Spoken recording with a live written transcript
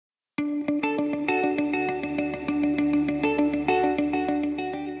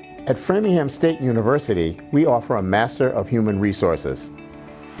At Framingham State University, we offer a Master of Human Resources.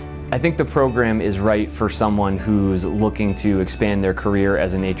 I think the program is right for someone who's looking to expand their career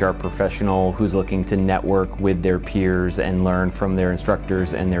as an HR professional, who's looking to network with their peers and learn from their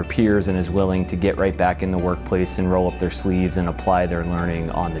instructors and their peers, and is willing to get right back in the workplace and roll up their sleeves and apply their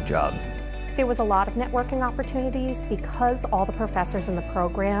learning on the job. There was a lot of networking opportunities because all the professors in the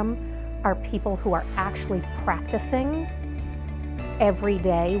program are people who are actually practicing every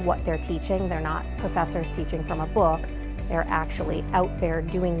day what they're teaching. They're not professors teaching from a book. They're actually out there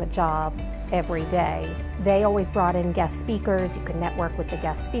doing the job every day. They always brought in guest speakers. You could network with the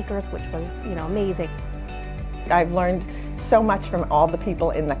guest speakers, which was, amazing. I've learned so much from all the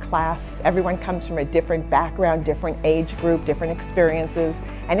people in the class. Everyone comes from a different background, different age group, different experiences,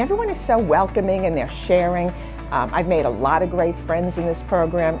 and everyone is so welcoming and they're sharing. I've made a lot of great friends in this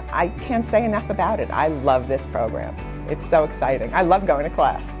program. I can't say enough about it. I love this program. It's so exciting. I love going to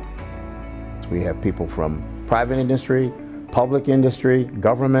class. We have people from private industry, public industry,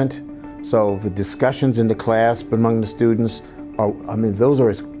 government. So the discussions in the class among the students are, those are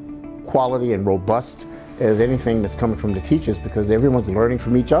as quality and robust as anything that's coming from the teachers, because everyone's learning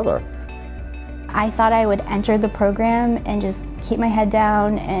from each other. I thought I would enter the program and just keep my head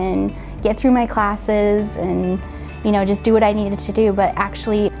down and get through my classes and just do what I needed to do, but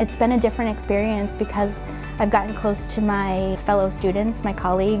actually it's been a different experience because I've gotten close to my fellow students, my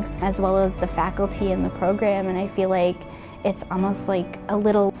colleagues, as well as the faculty in the program, and I feel like it's almost like a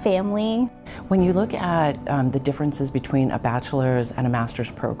little family. When you look at the differences between a bachelor's and a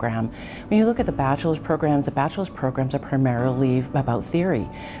master's program, when you look at the bachelor's programs are primarily about theory.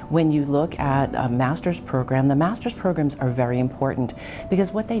 When you look at a master's program, the master's programs are very important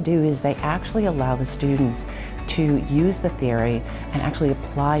because what they do is they actually allow the students to use the theory and actually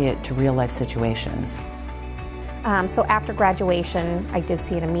apply it to real life situations. So after graduation, I did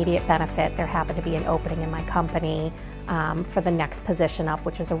see an immediate benefit. There happened to be an opening in my company for the next position up,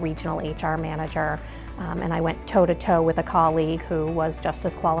 which is a regional HR manager. And I went toe-to-toe with a colleague who was just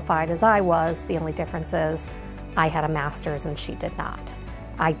as qualified as I was. The only difference is I had a master's and she did not.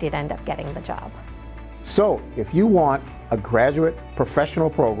 I did end up getting the job. So if you want a graduate professional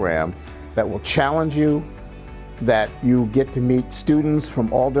program that will challenge you, that you get to meet students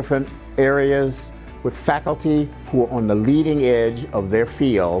from all different areas, with faculty who are on the leading edge of their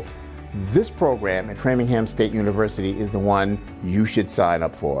field, this program at Framingham State University is the one you should sign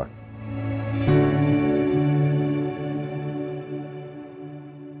up for.